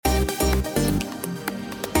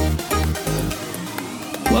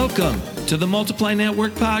Welcome to the Multiply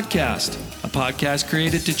Network Podcast, a podcast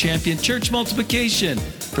created to champion church multiplication,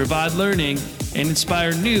 provide learning, and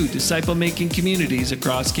inspire new disciple-making communities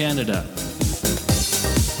across Canada.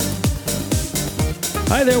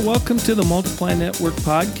 Hi there, welcome to the Multiply Network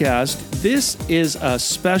Podcast. This is a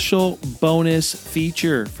special bonus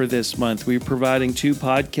feature for this month. We're providing two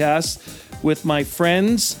podcasts with my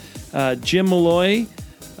friends, Jim Malloy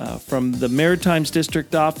from the Maritimes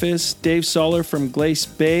District Office, Dave Soller from Glace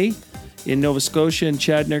Bay in Nova Scotia, and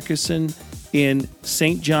Chad Nickerson in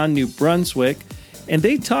St. John, New Brunswick. And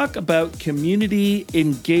they talk about community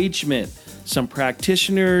engagement, some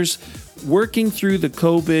practitioners working through the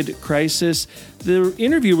COVID crisis. The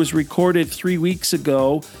interview was recorded 3 weeks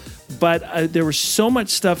ago, but there was so much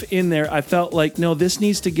stuff in there. I felt like, no, this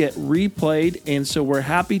needs to get replayed. And so we're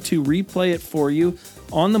happy to replay it for you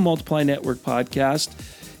on the Multiply Network podcast.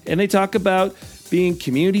 And they talk about being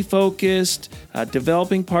community focused,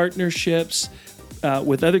 developing partnerships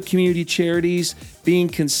with other community charities, being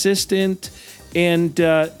consistent, and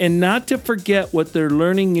not to forget what they're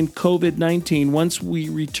learning in COVID-19 once we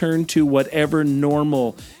return to whatever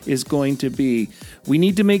normal is going to be. We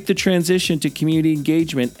need to make the transition to community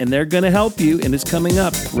engagement, and they're going to help you, and it's coming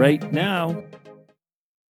up right now.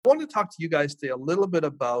 I want to talk to you guys today a little bit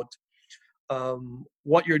about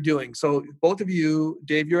what you're doing. So both of you,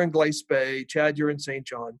 Dave, you're in Glace Bay, Chad, you're in St.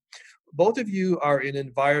 John. Both of you are in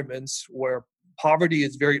environments where poverty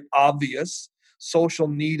is very obvious, social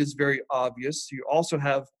need is very obvious. You also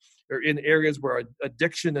you're in areas where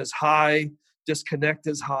addiction is high, disconnect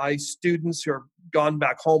is high. Students who are gone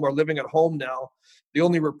back home are living at home now. The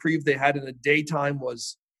only reprieve they had in the daytime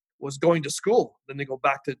was going to school. Then they go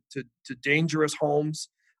back to dangerous homes.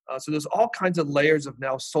 So there's all kinds of layers of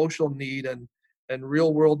now social need and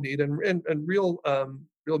real world need and real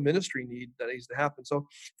ministry need that needs to happen. So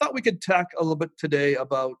I thought we could talk a little bit today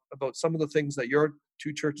about some of the things that your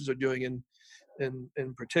two churches are doing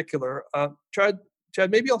in particular. Chad,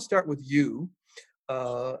 maybe I'll start with you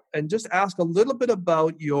and just ask a little bit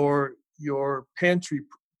about your pantry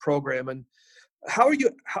program and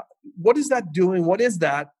what is that doing? What is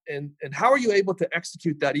that? And how are you able to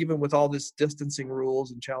execute that even with all this distancing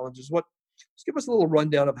rules and challenges? Just give us a little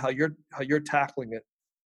rundown of how you're tackling it.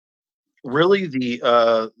 Really,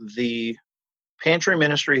 the pantry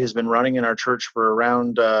ministry has been running in our church for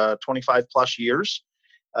around 25 plus years.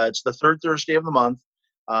 It's the third Thursday of the month.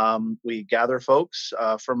 We gather folks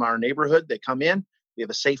from our neighborhood. They come in. We have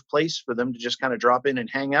a safe place for them to just kind of drop in and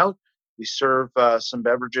hang out. We serve some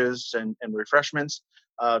beverages and refreshments.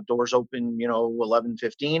 Doors open,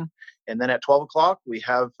 11:15. And then at 12 o'clock, we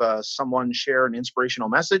have someone share an inspirational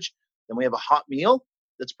message. Then we have a hot meal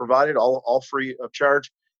that's provided, all free of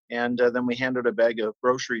charge. And then we hand out a bag of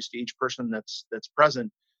groceries to each person that's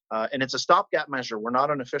present. And it's a stopgap measure. We're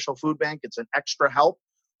not an official food bank. It's an extra help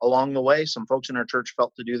along the way. Some folks in our church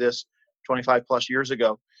felt to do this 25 plus years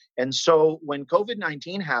ago. And so when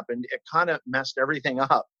COVID-19 happened, it kind of messed everything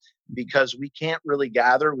up because we can't really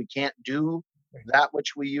gather. We can't do that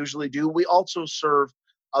which we usually do. We also serve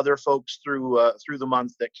other folks through the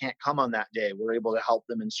month that can't come on that day. We're able to help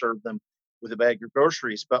them and serve them with a bag of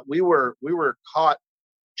groceries. But we were caught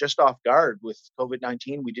just off guard with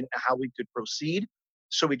COVID-19. We didn't know how we could proceed.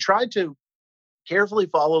 So we tried to carefully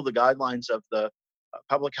follow the guidelines of the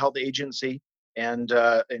public health agency and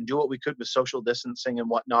do what we could with social distancing and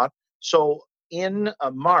whatnot. So in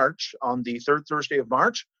March, on the third Thursday of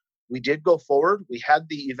March, we did go forward. We had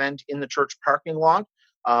the event in the church parking lot.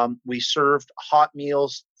 We served hot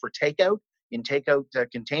meals for takeout in takeout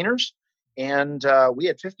containers. And we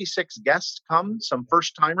had 56 guests come, some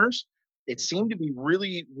first timers. It seemed to be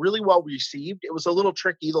really, really well received. It was a little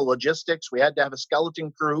tricky, the logistics. We had to have a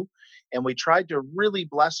skeleton crew. And we tried to really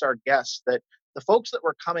bless our guests that the folks that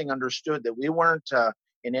were coming understood that we weren't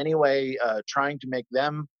in any way trying to make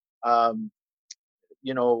them,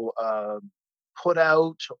 put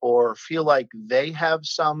out or feel like they have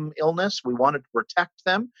some illness. We wanted to protect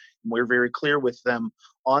them. And we're very clear with them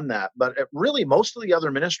on that. But really, most of the other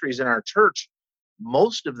ministries in our church,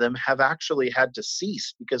 most of them have actually had to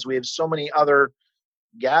cease because we have so many other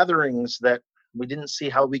gatherings that we didn't see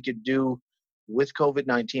how we could do with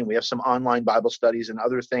COVID-19. We have some online Bible studies and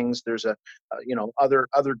other things. There's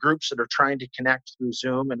other groups that are trying to connect through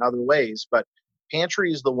Zoom and other ways. But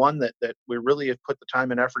pantry is the one that we really have put the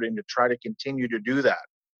time and effort in to try to continue to do that.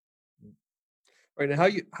 Right. And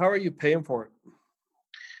how are you paying for it?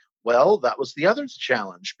 Well, that was the other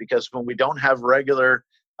challenge because when we don't have regular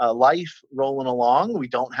life rolling along, we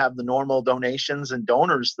don't have the normal donations and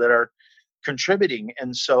donors that are contributing.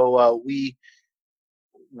 And so we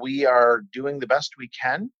are doing the best we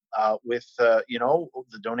can with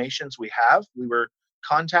the donations we have. We were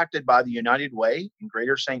contacted by the United Way in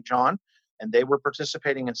Greater St. John, and they were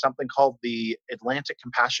participating in something called the Atlantic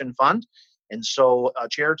Compassion Fund. And so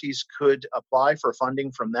charities could apply for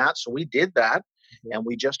funding from that. So we did that. Mm-hmm. And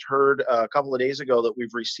we just heard a couple of days ago that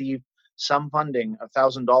we've received some funding,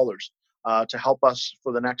 $1,000, to help us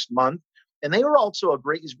for the next month. And they were also a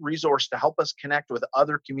great resource to help us connect with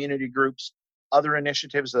other community groups, other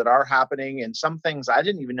initiatives that are happening, and some things I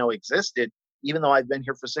didn't even know existed, even though I've been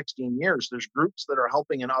here for 16 years. There's groups that are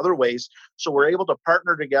helping in other ways. So we're able to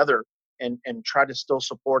partner together and try to still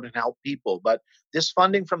support and help people. But this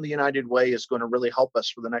funding from the United Way is going to really help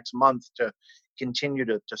us for the next month to continue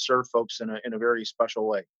to serve folks in a very special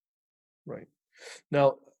way. Right.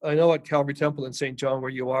 Now, I know at Calvary Temple in St. John,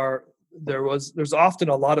 where you are, there's often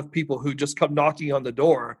a lot of people who just come knocking on the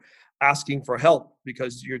door asking for help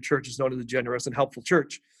because your church is known as a generous and helpful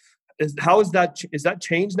church. Is that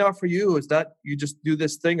changed now for you? Is that you just do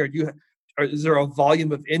this thing, or is there a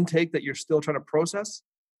volume of intake that you're still trying to process?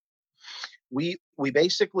 We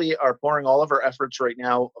basically are pouring all of our efforts right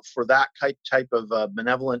now for that type of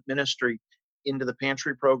benevolent ministry into the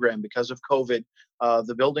pantry program because of COVID.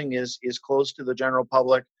 The building is closed to the general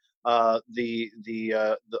public.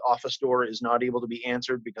 The office door is not able to be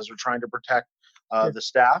answered because we're trying to protect the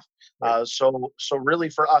staff. So really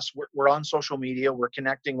for us, we're on social media. We're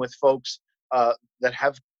connecting with folks that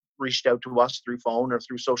have reached out to us through phone or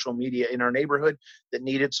through social media in our neighborhood that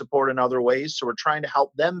needed support in other ways. So we're trying to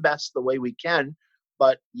help them best the way we can.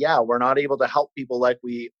 But yeah, we're not able to help people like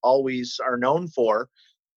we always are known for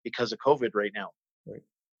because of COVID right now. Right,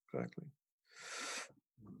 exactly.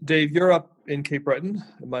 Dave, you're up in Cape Breton,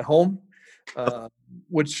 in my home,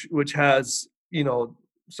 which has,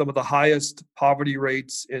 some of the highest poverty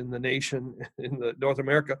rates in the nation, in the North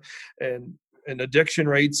America, and addiction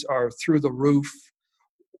rates are through the roof.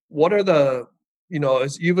 What are the,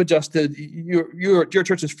 as you've adjusted, your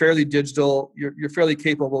church is fairly digital. You're fairly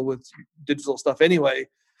capable with digital stuff anyway.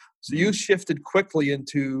 So you shifted quickly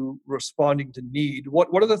into responding to need. What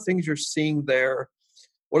are the things you're seeing there?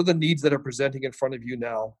 What are the needs that are presenting in front of you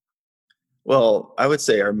now? Well, I would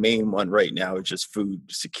say our main one right now is just food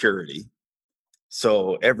security.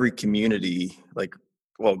 So every community,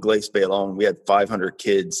 Glace Bay alone, we had 500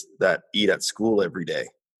 kids that eat at school every day.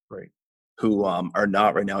 Right. Who are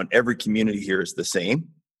not right now. And every community here is the same.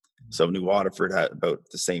 So New Waterford had about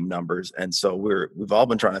the same numbers. And so we've all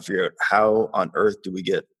been trying to figure out how on earth do we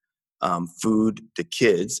get food to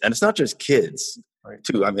kids. And it's not just kids, right,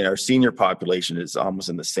 too. I mean, our senior population is almost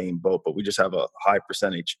in the same boat, but we just have a high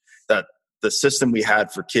percentage that the system we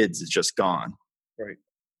had for kids is just gone. Right.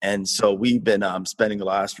 And so we've been spending the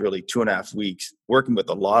last really 2.5 weeks working with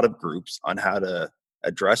a lot of groups on how to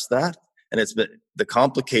address that. And it's been the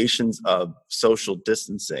complications of social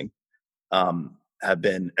distancing have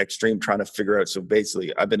been extreme, trying to figure out. So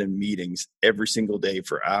basically, I've been in meetings every single day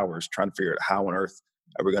for hours trying to figure out how on earth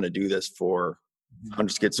are we going to do this for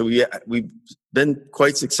hundreds of kids. So we've been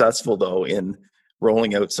quite successful, though, in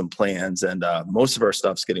rolling out some plans. And most of our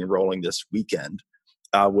stuff's getting rolling this weekend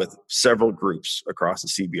with several groups across the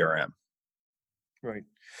CBRM. Right.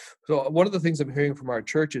 So one of the things I'm hearing from our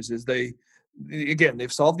churches is they've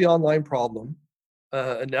solved the online problem,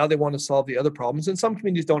 and now they want to solve the other problems. And some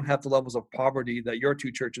communities don't have the levels of poverty that your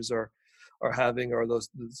two churches are having, or the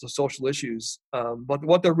social issues. But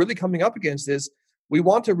what they're really coming up against is we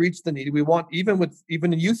want to reach the needy. We want, even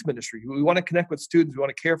in youth ministry, we want to connect with students. We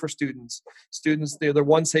want to care for students. Students, their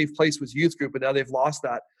one safe place was youth group, but now they've lost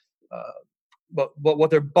that. But what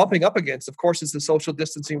they're bumping up against, of course, is the social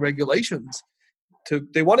distancing regulations.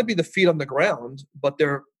 They want to be the feet on the ground, but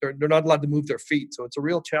they're not allowed to move their feet. So it's a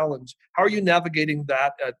real challenge. How are you navigating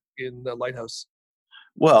that in the Lighthouse?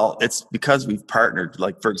 Well, it's because we've partnered.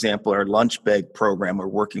 Like, for example, our lunch bag program, we're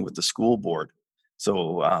working with the school board.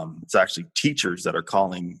 So it's actually teachers that are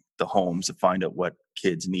calling the homes to find out what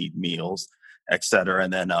kids need, meals, et cetera.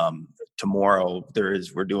 And then tomorrow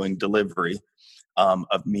we're doing delivery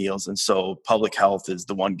of meals. And so public health is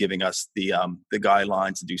the one giving us the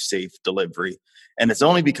guidelines to do safe delivery. And it's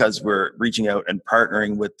only because we're reaching out and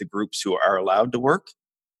partnering with the groups who are allowed to work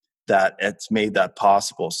that it's made that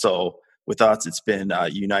possible. So with us, it's been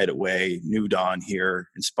United Way, New Dawn here,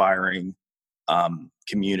 Inspiring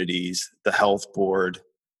Communities, the health board.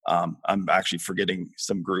 I'm actually forgetting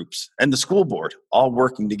some groups, and the school board, all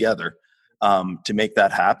working together to make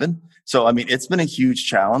that happen. So, I mean, it's been a huge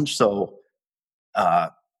challenge. So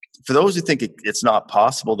for those who think it's not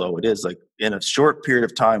possible, though, it is. Like, in a short period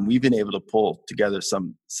of time, we've been able to pull together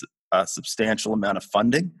a substantial amount of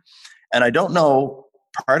funding. And I don't know,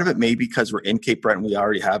 part of it may be because we're in Cape Breton, we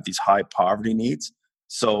already have these high poverty needs.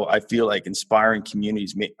 So I feel like Inspiring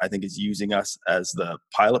Communities, I think, is using us as the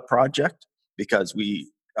pilot project, because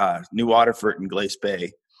New Waterford and Glace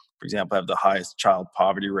Bay, for example, have the highest child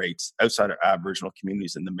poverty rates outside of Aboriginal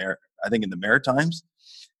communities in the Maritimes.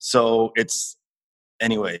 So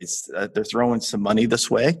they're throwing some money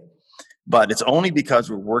this way, but it's only because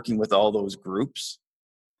we're working with all those groups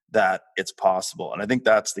that it's possible. And I think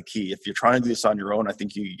that's the key. If you're trying to do this on your own, I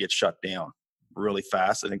think you get shut down really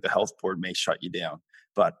fast. I think the health board may shut you down,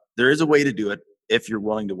 but there is a way to do it if you're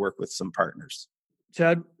willing to work with some partners.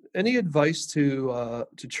 Chad, any advice to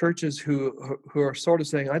churches who are sort of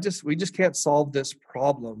saying, we just can't solve this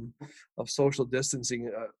problem of social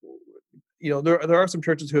distancing? There are some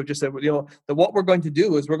churches who have just said, that what we're going to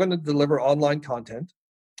do is we're going to deliver online content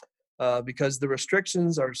because the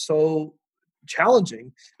restrictions are so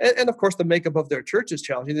challenging, and of course the makeup of their church is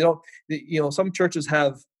challenging. Some churches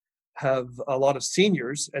have a lot of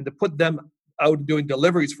seniors, and to put them out doing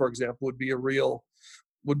deliveries, for example, would be a real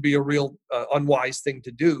unwise thing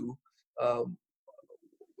to do.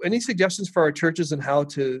 Any suggestions for our churches on how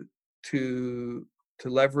to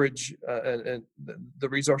leverage and the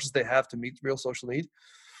resources they have to meet real social need?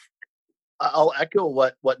 I'll echo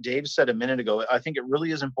what Dave said a minute ago. I think it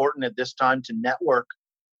really is important at this time to network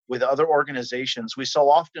with other organizations. We so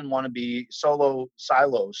often want to be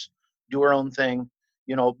silos, do our own thing,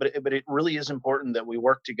 but it really is important that we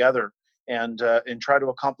work together and try to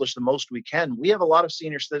accomplish the most we can. We have a lot of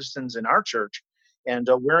senior citizens in our church, and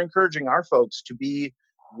we're encouraging our folks to be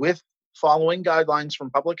with following guidelines from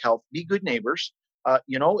public health, be good neighbors.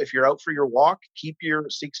 If you're out for your walk, keep your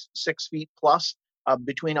 6 feet plus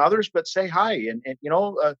between others, but say hi and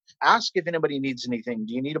ask if anybody needs anything.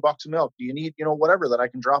 Do you need a box of milk? Do you need, whatever that I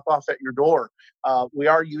can drop off at your door? We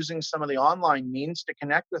are using some of the online means to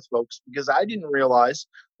connect with folks, because I didn't realize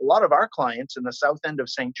a lot of our clients in the south end of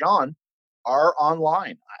St. John are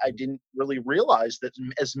online. I didn't really realize that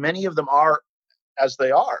as many of them are as they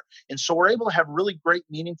are. And so we're able to have really great,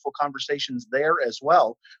 meaningful conversations there as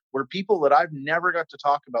well, where people that I've never got to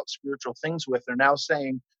talk about spiritual things with are now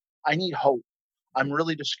saying, I need hope. I'm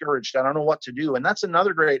really discouraged. I don't know what to do. And that's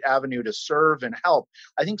another great avenue to serve and help.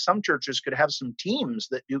 I think some churches could have some teams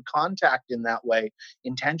that do contact in that way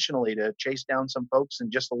intentionally to chase down some folks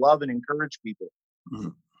and just love and encourage people. Mm-hmm.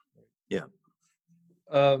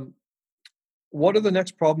 Yeah. What are the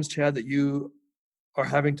next problems, Chad, that you are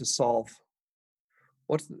having to solve?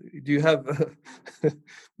 Do you have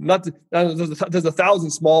there's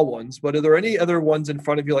 1,000 small ones, but are there any other ones in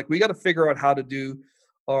front of you? Like, we got to figure out how to do,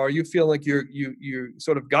 or you feel like you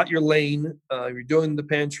sort of got your lane, you're doing the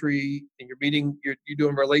pantry and you're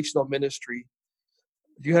doing relational ministry.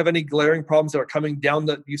 Do you have any glaring problems that are coming down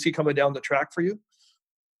the track for you?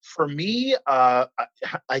 For me, I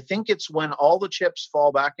think it's when all the chips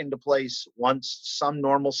fall back into place once some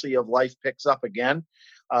normalcy of life picks up again.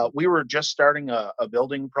 We were just starting a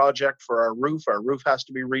building project for our roof. Our roof has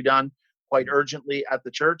to be redone quite urgently at the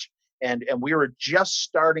church. And we were just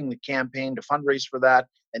starting the campaign to fundraise for that.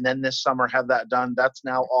 And then this summer have that done. That's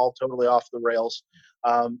now all totally off the rails.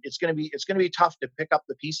 It's going to be tough to pick up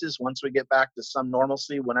the pieces once we get back to some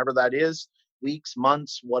normalcy, whenever that is, weeks,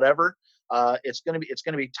 months, whatever. It's going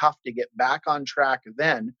to be tough to get back on track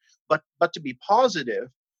then. But to be positive,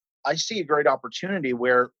 I see a great opportunity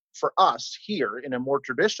where, for us here in a more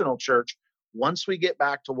traditional church, once we get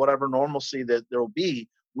back to whatever normalcy that there will be,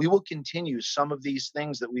 we will continue some of these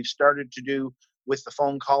things that we've started to do with the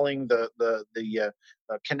phone calling, the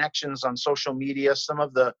connections on social media, some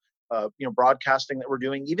of the broadcasting that we're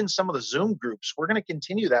doing, even some of the Zoom groups. We're going to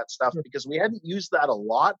continue that stuff because we hadn't used that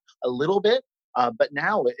a little bit, but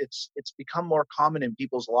now it's become more common in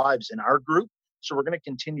people's lives in our group. So we're going to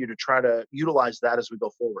continue to try to utilize that as we go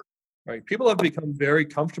forward. Right. People have become very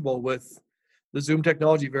comfortable with the Zoom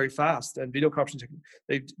technology very fast, and video conferencing.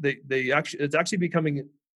 It's actually becoming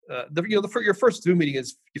your first Zoom meeting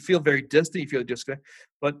is, you feel very distant, you feel disconnected,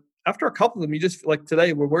 but after a couple of them, you just, like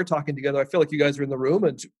today where we're talking together, I feel like you guys are in the room,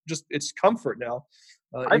 and it's comfort now.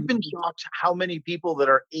 I've been shocked how many people that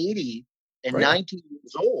are 80 and 90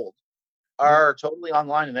 years old are totally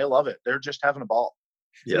online, and they love it. They're just having a ball.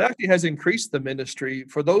 Yeah. It actually has increased the ministry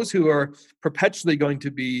for those who are perpetually going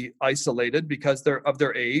to be isolated because they're of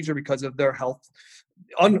their age or because of their health,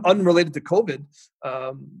 unrelated to COVID.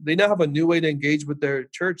 They now have a new way to engage with their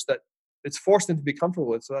church that it's forced them to be comfortable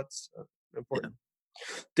with. So that's important.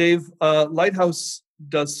 Yeah. Dave, Lighthouse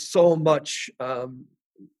does so much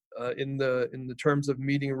in the terms of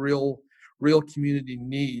meeting real community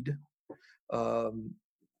need.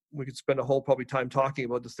 We could spend a whole probably time talking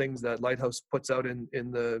about the things that Lighthouse puts out in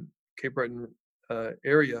the Cape Breton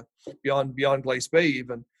area, beyond Glace Bay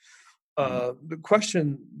even. The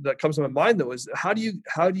question that comes to my mind though is how do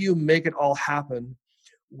you make it all happen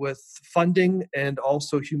with funding and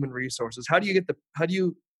also human resources?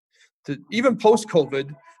 To even post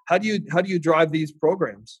COVID, how do you drive these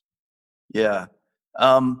programs? Yeah.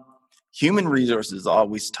 Human resources is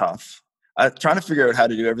always tough. I'm trying to figure out how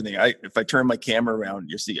to do everything. If I turn my camera around,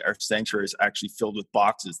 you see our sanctuary is actually filled with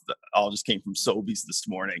boxes that all just came from Sobeys this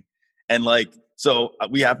morning. And so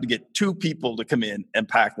we have to get 2 people to come in and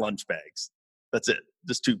pack lunch bags. That's it,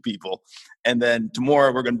 just 2 people. And then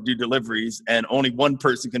tomorrow we're going to do deliveries and only one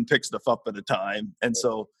person can pick stuff up at a time. And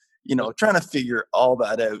so, trying to figure all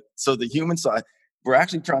that out. So the human side, we're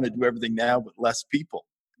actually trying to do everything now with less people,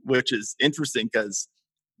 which is interesting because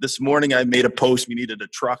this morning I made a post. We needed a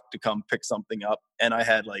truck to come pick something up. And I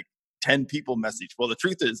had 10 people message. Well, the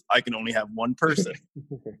truth is I can only have one person.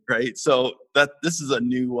 Right. So this is a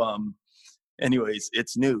new, anyways,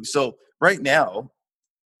 it's new. So right now,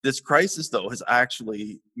 this crisis though has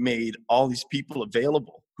actually made all these people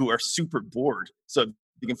available who are super bored. So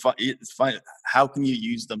you can find how can you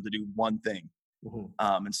use them to do one thing.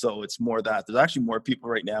 And so it's more that there's actually more people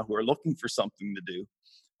right now who are looking for something to do.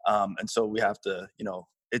 And so we have to,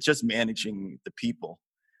 it's just managing the people.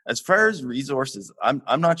 As far as resources,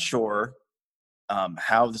 I'm not sure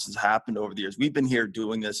how this has happened over the years. We've been here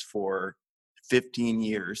doing this for 15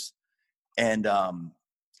 years. And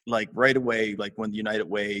right away, when the United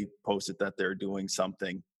Way posted that they're doing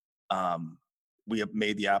something, we have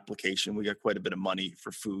made the application. We got quite a bit of money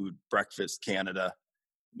for food, Breakfast Canada.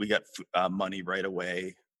 We got money right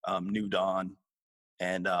away. New Dawn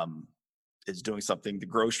and is doing something. The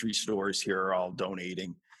grocery stores here are all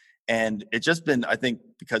donating. And it's just been, I think,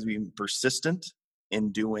 because we've been persistent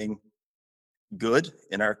in doing good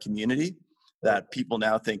in our community, that people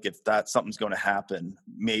now think if something's going to happen,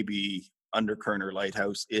 maybe Undercurrent or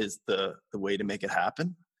Lighthouse is the way to make it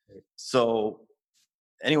happen. So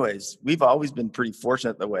anyways, we've always been pretty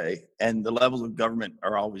fortunate that way. And the levels of government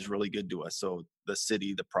are always really good to us. So the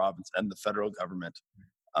city, the province, and the federal government.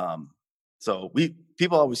 So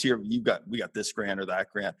people always hear we got this grant or that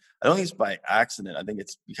grant. I don't think it's by accident. I think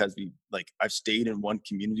it's because I've stayed in one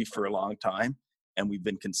community for a long time and we've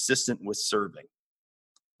been consistent with serving.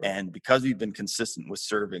 And because we've been consistent with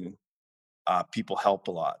serving, people help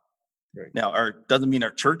a lot. Right. Now, doesn't mean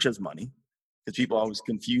our church has money, because people always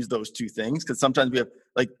confuse those two things. Because sometimes we have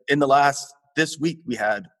this week we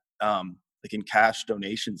had in cash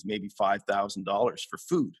donations, maybe $5,000 for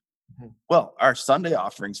food. Mm-hmm. Well, our Sunday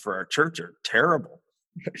offerings for our church are terrible.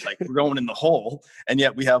 We're going in the hole, and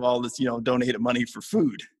yet we have all this, donated money for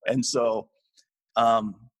food. And so,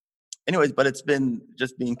 anyways, but it's been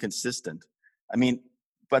just being consistent. I mean,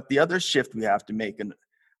 but the other shift we have to make, and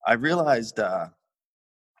I realized I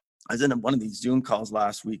was in one of these Zoom calls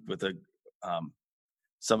last week with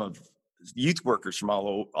some of youth workers from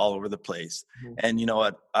all over the place. Mm-hmm. And you know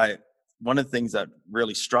what? One of the things that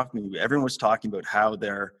really struck me, everyone was talking about how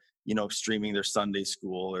they're, streaming their Sunday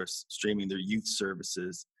school or streaming their youth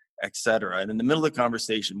services, et cetera. And in the middle of the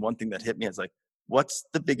conversation, one thing that hit me is what's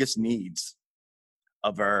the biggest needs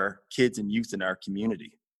of our kids and youth in our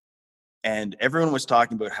community? And everyone was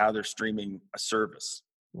talking about how they're streaming a service.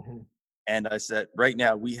 Mm-hmm. And I said, right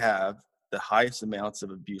now we have the highest amounts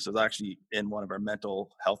of abuse. I was actually in one of our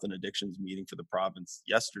mental health and addictions meeting for the province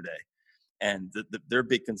yesterday. And their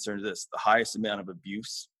big concern is this, the highest amount of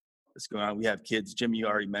abuse that's going on. We have kids, Jim, you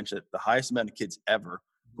already mentioned it, the highest amount of kids ever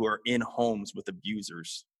who are in homes with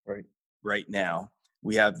abusers right now.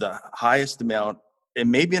 We have the highest amount, and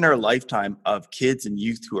maybe in our lifetime, of kids and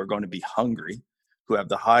youth who are going to be hungry, who have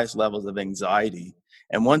the highest levels of anxiety.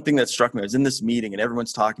 And one thing that struck me, I was in this meeting and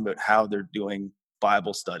everyone's talking about how they're doing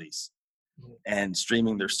Bible studies and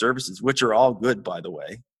streaming their services, which are all good, by the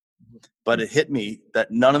way. But it hit me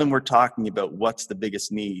that none of them were talking about what's the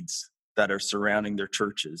biggest needs that are surrounding their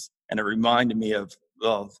churches. And it reminded me of,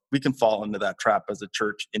 we can fall into that trap as a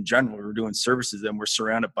church in general. We're doing services and we're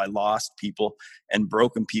surrounded by lost people and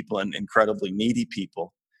broken people and incredibly needy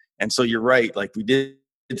people. And so you're right. We did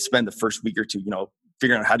spend the first week or two,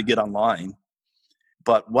 figuring out how to get online.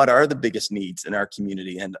 But what are the biggest needs in our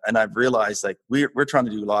community? And I've realized we're trying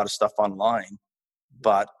to do a lot of stuff online,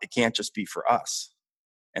 but it can't just be for us.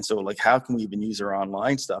 And so how can we even use our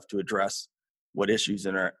online stuff to address what issues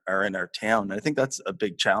are in our town? And I think that's a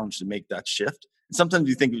big challenge to make that shift. And sometimes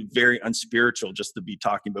we think it's very unspiritual just to be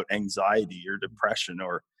talking about anxiety or depression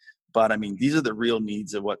but I mean, these are the real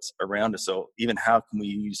needs of what's around us. So even how can we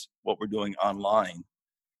use what we're doing online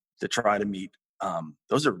to try to meet,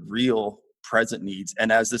 those are real present needs.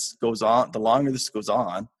 And as this goes on, the longer this goes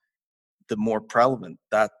on, the more prevalent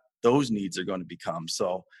that those needs are going to become.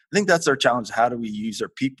 So I think that's our challenge. How do we use our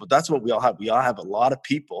people? That's what we all have. We all have a lot of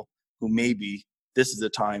people who maybe this is the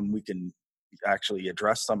time we can actually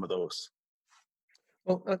address some of those.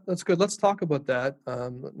 Well, that's good. Let's talk about that.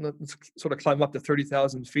 Let's sort of climb up to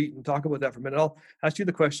 30,000 feet and talk about that for a minute. I'll ask you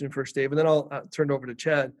the question first, Dave, and then I'll turn it over to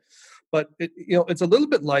Chad. But it's a little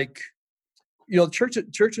bit like,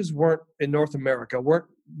 churches weren't in North America weren't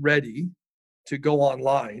ready to go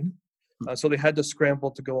online, so they had to scramble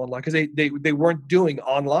to go online because they weren't doing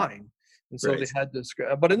online, and so Right. they had to.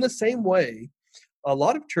 But in the same way, a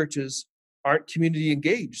lot of churches aren't community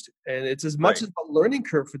engaged, and it's as much Right. as a learning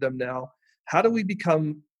curve for them now. How do we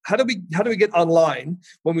get online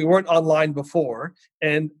when we weren't online before,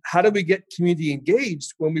 and how do we get community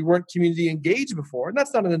engaged when we weren't community engaged before? And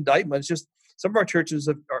that's not an indictment. It's just some of our churches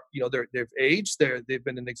they've aged. They've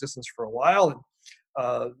been in existence for a while,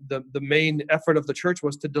 and the main effort of the church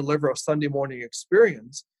was to deliver a Sunday morning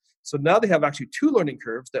experience. So now they have actually two learning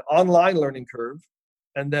curves: the online learning curve,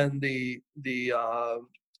 and then the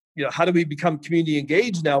how do we become community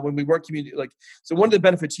engaged now when we weren't community like. So one of the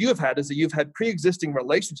benefits you have had is that you've had pre-existing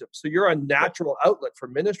relationships, so you're a natural outlet for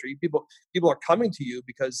ministry. People are coming to you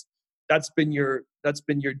because that's been your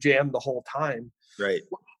jam the whole time. Right.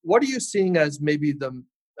 What are you seeing as maybe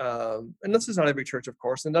and this is not every church, of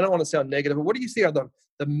course, and I don't want to sound negative, but what do you see are the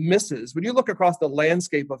misses when you look across the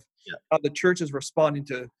landscape of how the church is responding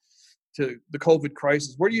to the COVID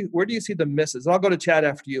crisis? Where do you see the misses? And I'll go to Chad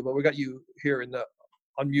after you, but we got you here in the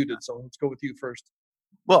unmuted, so let's go with you first.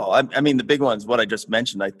 Well, I mean, the big ones, what I just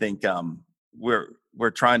mentioned. I think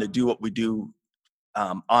we're trying to do what we do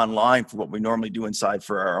online for what we normally do inside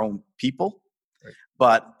for our own people, right.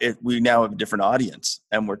 But we now have a different audience,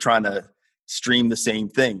 and we're trying to stream the same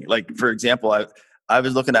thing. Like, for example, I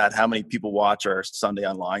was looking at how many people watch our Sunday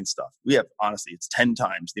online stuff. We have, honestly, it's 10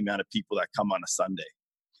 times the amount of people that come on a Sunday.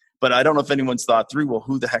 But I don't know if anyone's thought through, well,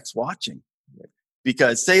 who the heck's watching? Right.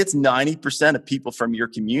 Because say it's 90% of people from your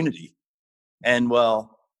community. And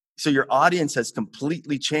so your audience has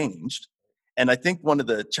completely changed. And I think one of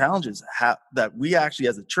the challenges that we actually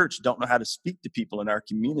as a church don't know how to speak to people in our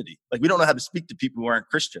community. Like, we don't know how to speak to people who aren't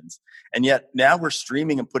Christians. And yet now we're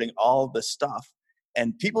streaming and putting all this stuff.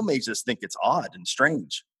 And people may just think it's odd and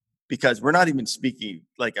strange because we're not even speaking,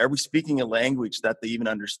 like, are we speaking a language that they even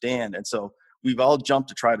understand? And so we've all jumped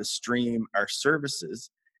to try to stream our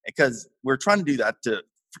services because we're trying to do that.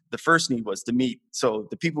 The first need was to meet. So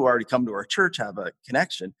the people who already come to our church have a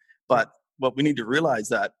connection. But what we need to realize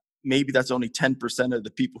that maybe that's only 10% of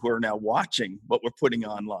the people who are now watching what we're putting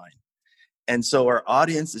online. And so our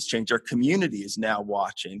audience has changed. Our community is now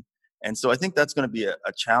watching. And so I think that's going to be a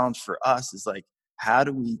challenge for us, is like, how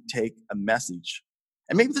do we take a message?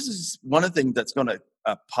 And maybe this is one of the things that's going to,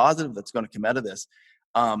 a positive that's going to come out of this.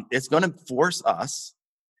 It's going to force us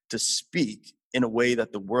to speak in a way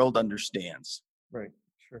that the world understands. Right.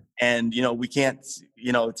 Sure. And, we can't,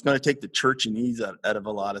 it's going to take the church and ease out of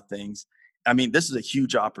a lot of things. I mean, this is a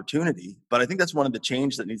huge opportunity, but I think that's one of the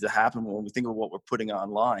changes that needs to happen when we think of what we're putting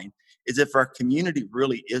online, is if our community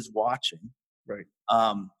really is watching, right?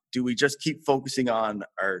 Do we just keep focusing on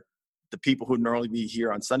the people who normally be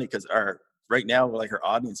here on Sunday? Because right now, like, our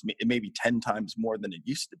audience, it may be 10 times more than it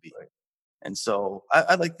used to be. Right. And so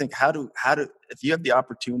I like to think, how do if you have the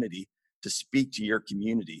opportunity to speak to your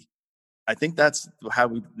community, I think that's how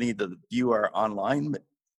we need to view our online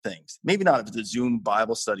things. Maybe not if it's a Zoom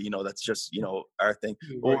Bible study, that's just, our thing.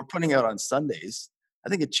 But Right. we're putting out on Sundays, I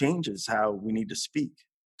think it changes how we need to speak.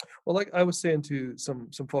 Well, like I was saying to some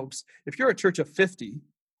folks, if you're a church of 50,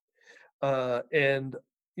 and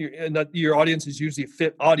your audience is usually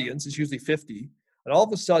 50, and all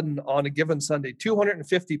of a sudden on a given Sunday,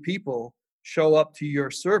 250 people show up to your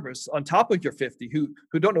service on top of your 50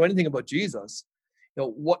 who don't know anything about Jesus.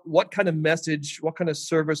 What kind of message, what kind of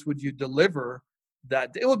service would you deliver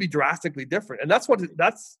that it would be drastically different? And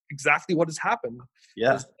that's exactly what has happened.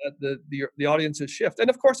 Yeah. The audiences shift. And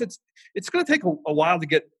of course it's going to take a while to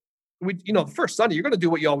get, the first Sunday, you're going to do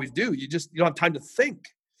what you always do. You don't have time to think.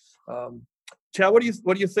 Chad, what do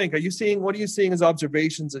you think? What are you seeing as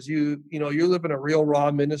observations as you live in a real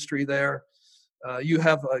raw ministry there? You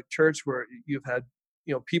have a church where you've had,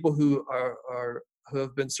 people who who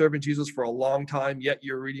have been serving Jesus for a long time, yet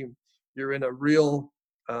you're in a real,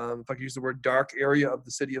 if I can use the word, dark area of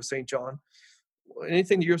the city of St. John.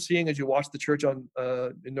 Anything that you're seeing as you watch the church in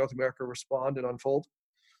North America respond and unfold?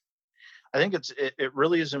 I think it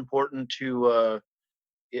really is important to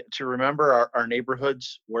remember our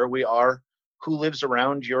neighborhoods, where we are, who lives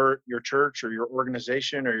around your church or your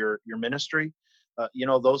organization or your ministry.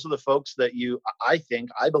 Those are the folks that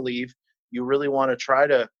I believe you really want to try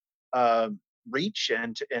to reach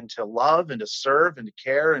and to love and to serve and to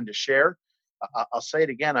care and to share. I'll say it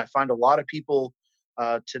again. I find a lot of people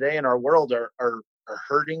today in our world are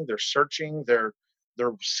hurting. They're searching. They're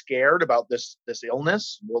scared about this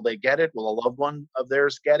illness. Will they get it? Will a loved one of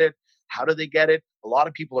theirs get it? How do they get it? A lot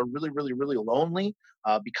of people are really, really, really lonely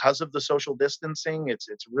because of the social distancing. It's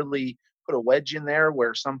really put a wedge in there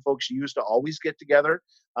where some folks used to always get together,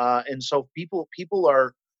 and so people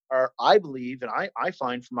are I believe, and I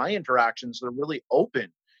find from my interactions, they're really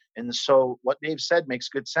open. And so what Dave said makes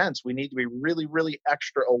good sense. We need to be really, really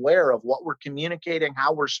extra aware of what we're communicating,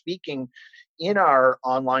 how we're speaking in our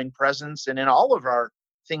online presence and in all of our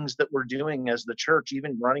things that we're doing as the church,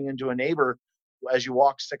 even running into a neighbor as you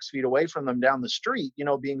walk 6 feet away from them down the street,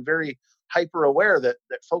 being very hyper aware that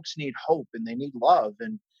folks need hope and they need love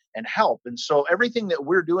and help. And so everything that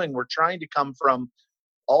we're doing, we're trying to come from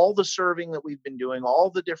all the serving that we've been doing, all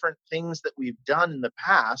the different things that we've done in the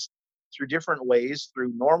past through different ways,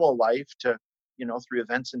 through normal life to, through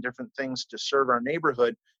events and different things to serve our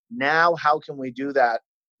neighborhood. Now, how can we do that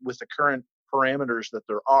with the current parameters that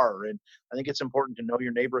there are? And I think it's important to know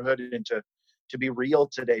your neighborhood and to be real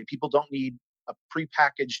today. People don't need a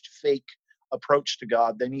prepackaged fake approach to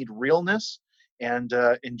God. They need realness and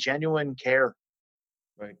genuine care.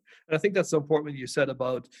 Right. And I think that's so important what you said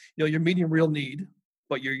about, you're meeting real need,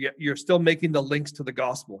 but you're still making the links to the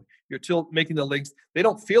gospel. You're still making the links. They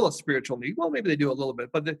don't feel a spiritual need. Well, maybe they do a little bit,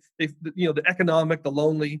 but the economic, the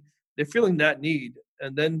lonely, they're feeling that need,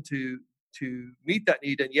 and then to meet that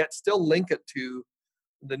need and yet still link it to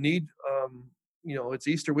the need. It's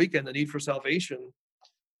Easter weekend, the need for salvation.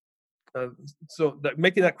 So that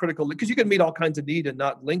making that critical, because you can meet all kinds of need and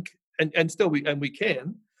not link, and still we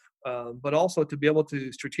can, but also to be able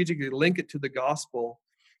to strategically link it to the gospel,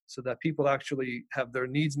 so that people actually have their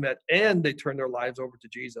needs met and they turn their lives over to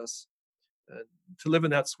Jesus. To live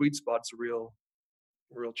in that sweet spot is a real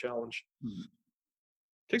challenge. Mm-hmm.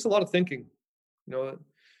 Takes a lot of thinking. The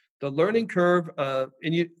learning curve.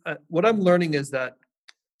 What I'm learning is that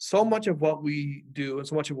so much of what we do and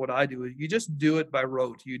so much of what I do, you just do it by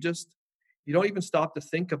rote. You don't even stop to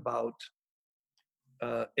think about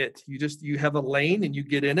it. You have a lane and you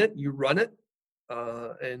get in it, you run it,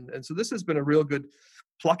 and so this has been a real good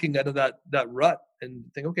plucking out of that rut and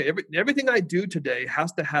think, okay, everything I do today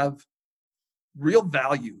has to have real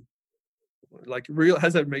value, like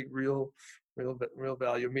has to make real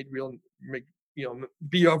value,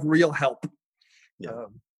 be of real help. Yeah.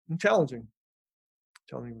 Challenging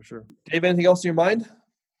for sure. Dave, anything else in your mind?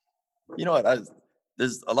 You know what?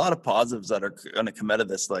 There's a lot of positives that are going to come out of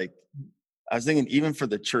this. Like, I was thinking, even for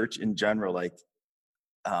the church in general, like,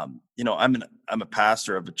 I'm a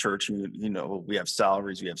pastor of a church. We have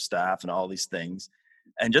salaries, we have staff, and all these things.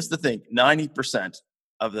 And just to think, 90%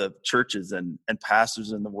 of the churches and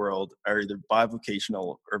pastors in the world are either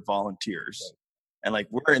bivocational or volunteers. And like,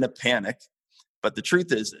 we're in a panic. But the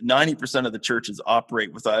truth is, 90% of the churches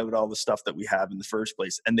operate without all the stuff that we have in the first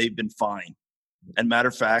place, and they've been fine. And matter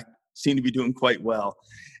of fact, seem to be doing quite well.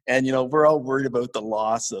 And we're all worried about the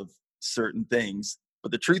loss of certain things.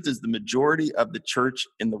 But the truth is, the majority of the church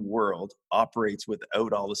in the world operates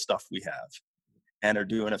without all the stuff we have and are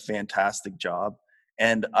doing a fantastic job.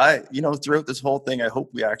 And throughout this whole thing, I hope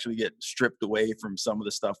we actually get stripped away from some of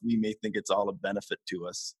the stuff we may think it's all a benefit to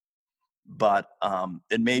us. But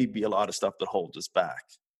it may be a lot of stuff that holds us back.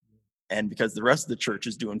 And because the rest of the church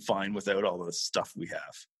is doing fine without all the stuff we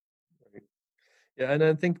have. Yeah, and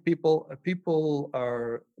I think people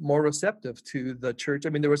are more receptive to the church. I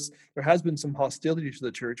mean, there has been some hostility to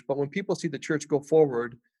the church, but when people see the church go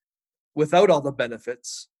forward without all the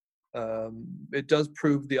benefits, it does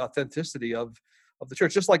prove the authenticity of the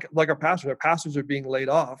church. Just like our pastors are being laid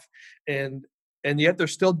off, and yet they're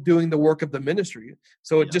still doing the work of the ministry.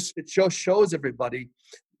 So it shows everybody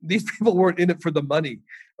these people weren't in it for the money,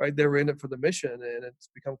 right? They were in it for the mission, and it's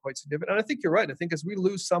become quite significant. And I think you're right. I think as we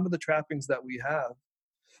lose some of the trappings that we have,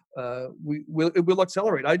 it will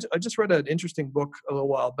accelerate. I just read an interesting book a little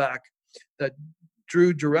while back that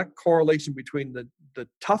drew direct correlation between the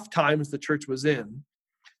tough times the church was in.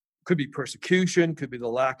 Could be persecution, could be the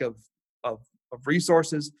lack of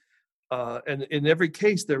resources, and in every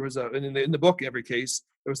case there was in the book, every case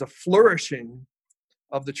there was a flourishing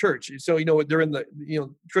of the church. So during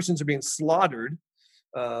Christians are being slaughtered.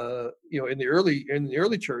 In the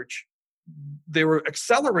early church, they were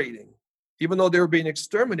accelerating, even though they were being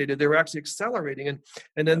exterminated. They were actually accelerating,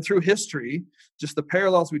 and then through history, just the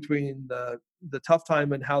parallels between the tough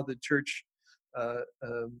time and how the church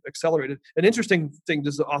accelerated. An interesting thing,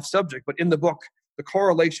 this is off subject, but in the book, the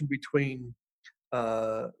correlation between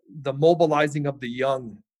the mobilizing of the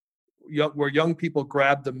young, where young people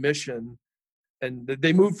grabbed the mission and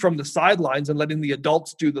they moved from the sidelines and letting the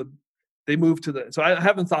adults they moved to so I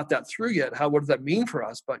haven't thought that through yet. What does that mean for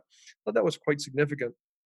us? But I thought that was quite significant.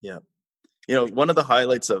 Yeah. One of the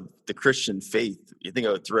highlights of the Christian faith, you think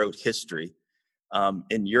of it throughout history,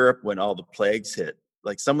 in Europe when all the plagues hit,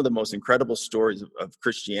 like some of the most incredible stories of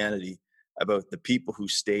Christianity about the people who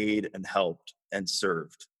stayed and helped and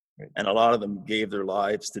served. Right. And a lot of them gave their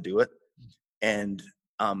lives to do it. And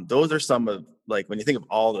those are some of, like, when you think of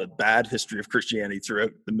all the bad history of Christianity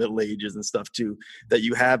throughout the Middle Ages and stuff too, that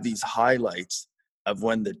you have these highlights of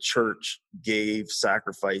when the church gave,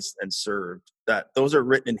 sacrificed, and served, that those are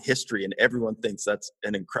written in history, and everyone thinks that's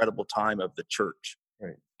an incredible time of the church.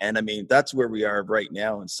 Right. And I mean, that's where we are right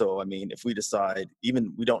now. And so, I mean, if we decide,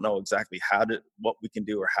 even we don't know exactly what we can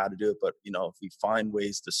do or how to do it, but if we find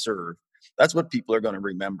ways to serve, that's what people are going to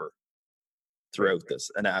remember throughout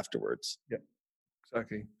this and afterwards. Yeah,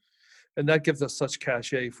 exactly. And that gives us such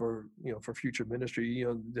cachet for future ministry,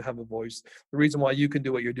 to have a voice. The reason why you can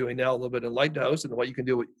do what you're doing now a little bit in Lighthouse, and what you can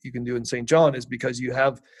do in St. John, is because you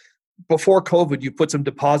have, before COVID, you put some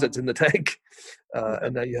deposits in the tank,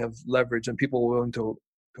 and now you have leverage and people willing to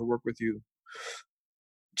work with you.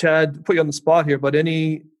 Chad, put you on the spot here, but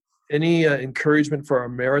any encouragement for our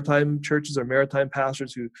maritime churches or maritime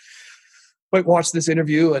pastors who might watch this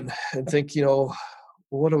interview and think,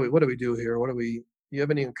 what do we do here? You have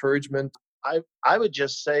any encouragement? I would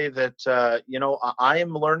just say that, I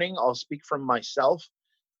am learning, I'll speak from myself.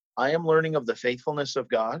 I am learning of the faithfulness of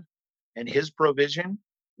God and his provision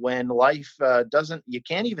when life you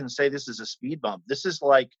can't even say this is a speed bump. This is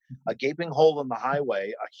like a gaping hole in the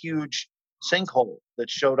highway, a huge sinkhole that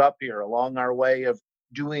showed up here along our way of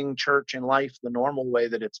doing church and life the normal way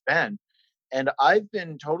that it's been. And I've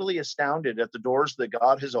been totally astounded at the doors that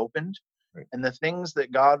God has opened. Right. And the things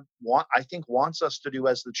that God wants us to do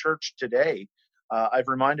as the church today. I've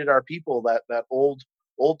reminded our people that old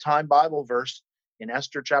time Bible verse in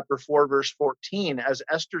Esther chapter 4, verse 14, as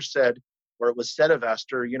Esther said, where it was said of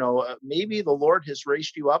Esther, maybe the Lord has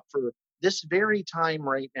raised you up for this very time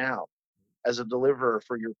right now as a deliverer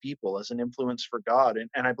for your people, as an influence for God.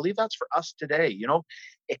 And I believe that's for us today.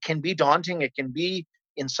 It can be daunting. It can be,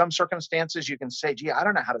 in some circumstances, you can say, gee, I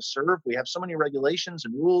don't know how to serve. We have so many regulations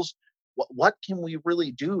and rules. What can we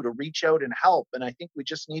really do to reach out and help? And I think we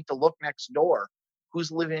just need to look next door.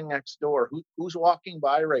 Who's living next door? Who's walking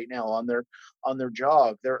by right now on their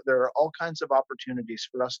jog? There are all kinds of opportunities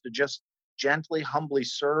for us to just gently, humbly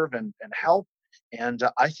serve and help. And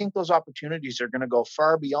I think those opportunities are going to go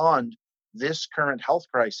far beyond this current health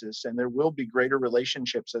crisis, and there will be greater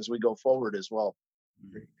relationships as we go forward as well.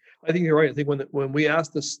 I think you're right. I think when we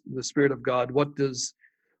ask the Spirit of God, what does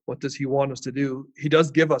he want us to do? He does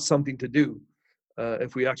give us something to do.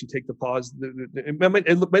 If we actually take the pause,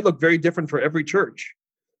 it might look very different for every church.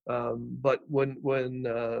 But when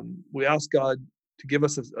we ask God to give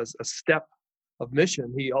us a step of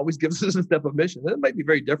mission, he always gives us a step of mission. That might be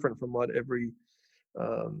very different from what every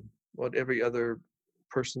other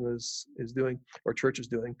person is doing or church is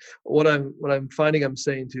doing. What I'm finding I'm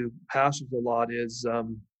saying to pastors a lot is,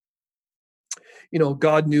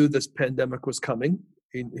 God knew this pandemic was coming.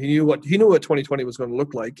 He knew what 2020 was going to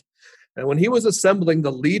look like. And when he was assembling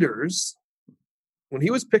the leaders, when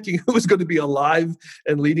he was picking who was going to be alive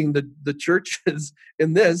and leading the churches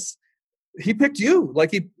in this, he picked you.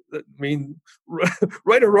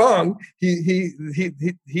 Right or wrong, he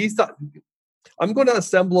thought, I'm going to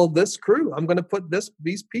assemble this crew. I'm going to put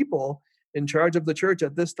these people in charge of the church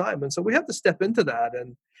at this time. And so we have to step into that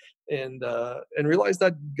and realize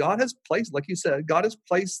that God has placed, like you said, God has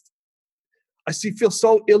placed. I feel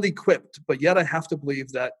so ill-equipped, but yet I have to believe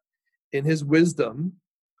that in his wisdom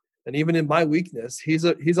and even in my weakness, he's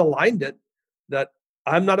aligned it that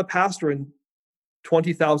I'm not a pastor in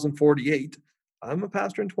 20,048. I'm a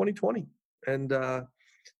pastor in 2020. And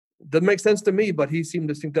doesn't make sense to me, but he seemed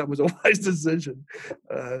to think that was a wise decision.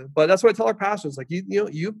 But that's what I tell our pastors, like,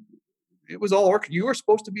 it was all work. You were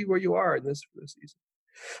supposed to be where you are in this season.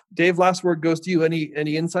 Dave, last word goes to you.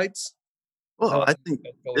 Any insights? Well, I think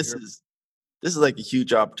this is like a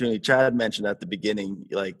huge opportunity. Chad mentioned at the beginning,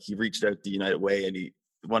 like he reached out to United Way, and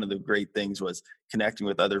one of the great things was connecting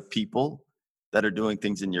with other people that are doing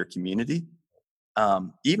things in your community.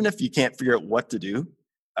 Even if you can't figure out what to do,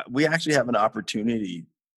 we actually have an opportunity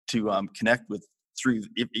to connect with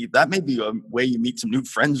that may be a way you meet some new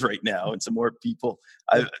friends right now and some more people.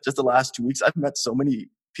 Just the last 2 weeks, I've met so many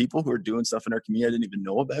people who are doing stuff in our community I didn't even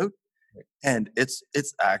know about. And it's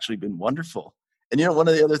actually been wonderful. And one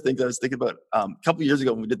of the other things I was thinking about, a couple of years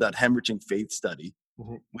ago when we did that hemorrhaging faith study,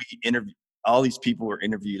 we interviewed, all these people were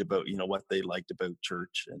interviewed about, what they liked about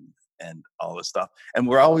church and all this stuff. And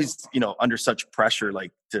we're always, under such pressure,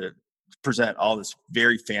 like to present all this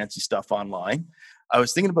very fancy stuff online. I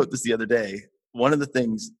was thinking about this the other day. One of the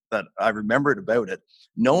things that I remembered about it,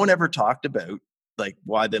 no one ever talked about like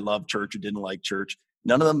why they loved church or didn't like church.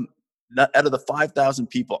 None of them, out of the 5,000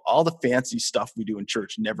 people, all the fancy stuff we do in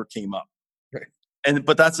church never came up. Right.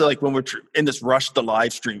 But that's like when we're in this rush to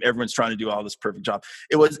live stream, everyone's trying to do all this perfect job.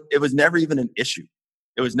 It was never even an issue.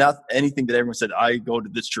 It was not anything that everyone said, I go to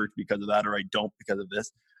this church because of that, or I don't because of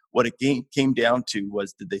this. What it came down to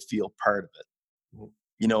was, did they feel part of it?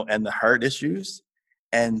 And the heart issues.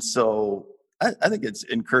 And so I think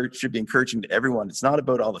should be encouraging to everyone. It's not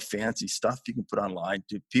about all the fancy stuff you can put online.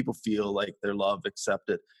 Do people feel like they're loved,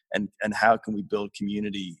 accepted, and how can we build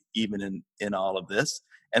community even in all of this?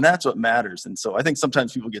 And that's what matters. And so I think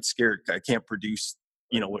sometimes people get scared. I can't produce,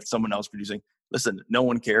 what someone else producing. Listen, no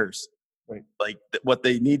one cares. Right. Like what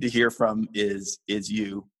they need to hear from is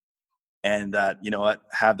you, and that,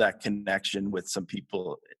 have that connection with some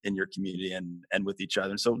people in your community and with each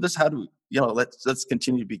other. And so how do we, let's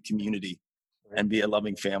continue to be community and be a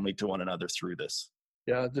loving family to one another through this.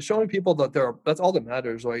 Yeah, just showing people that that's all that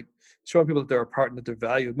matters, right? Showing people that they're a part and that they're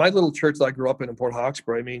valued. My little church that I grew up in Port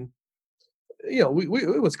Hawkesbury, I mean, it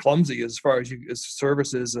was clumsy as far as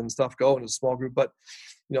services and stuff go in a small group, but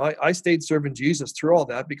I stayed serving Jesus through all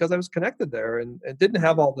that because I was connected there and didn't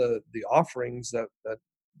have all the offerings that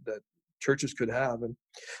churches could have. And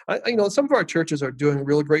some of our churches are doing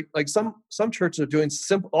really great. Like some churches are doing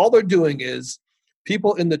simple. All they're doing is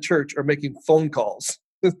people in the church are making phone calls.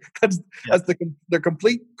 That's their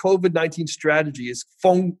complete COVID-19 strategy is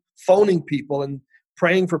phoning people and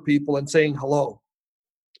praying for people and saying hello.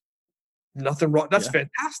 Nothing wrong. That's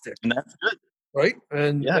fantastic. And that's good. Right.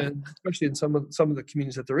 And especially in some of the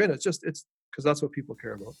communities that they're in, it's because that's what people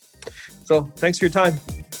care about. So thanks for your time.